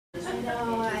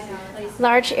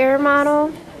Large ear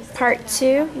model, part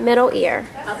 2, middle ear.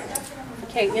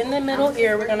 Okay, in the middle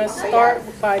ear, we're going to start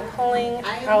by pulling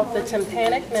out the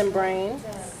tympanic membrane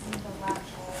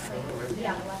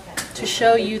to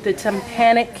show you the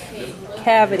tympanic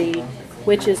cavity,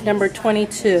 which is number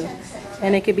 22.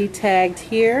 And it could be tagged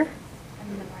here,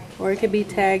 or it could be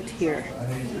tagged here.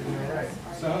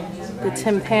 The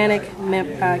tympanic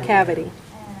cavity.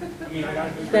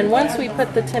 Then once we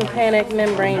put the tympanic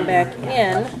membrane back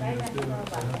in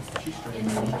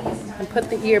and put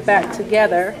the ear back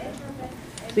together,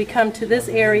 we come to this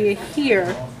area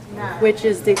here, which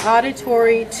is the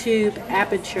auditory tube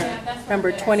aperture,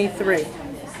 number 23.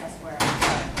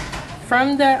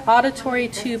 From the auditory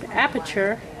tube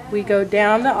aperture, we go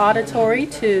down the auditory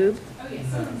tube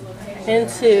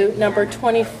into number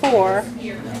 24,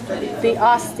 the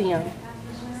ostium,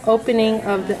 opening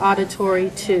of the auditory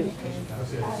tube.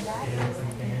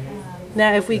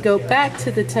 Now if we go back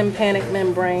to the tympanic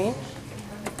membrane,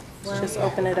 let's just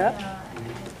open it up,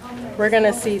 we're going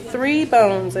to see 3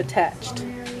 bones attached.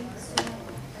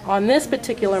 On this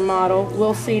particular model,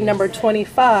 we'll see number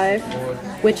 25,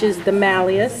 which is the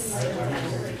malleus,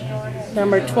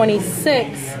 number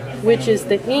 26, which is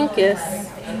the incus,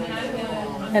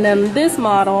 and on this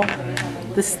model,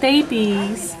 the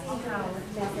stapes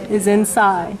is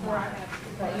inside.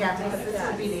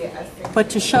 But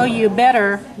to show you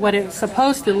better what it's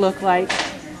supposed to look like,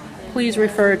 please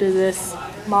refer to this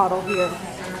model here.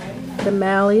 The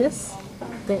malleus,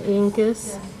 the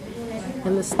incus,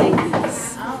 and the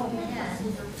stapes.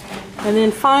 And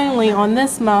then finally on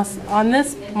this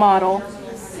model,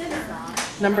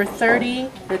 number 30,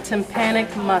 the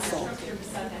tympanic muscle.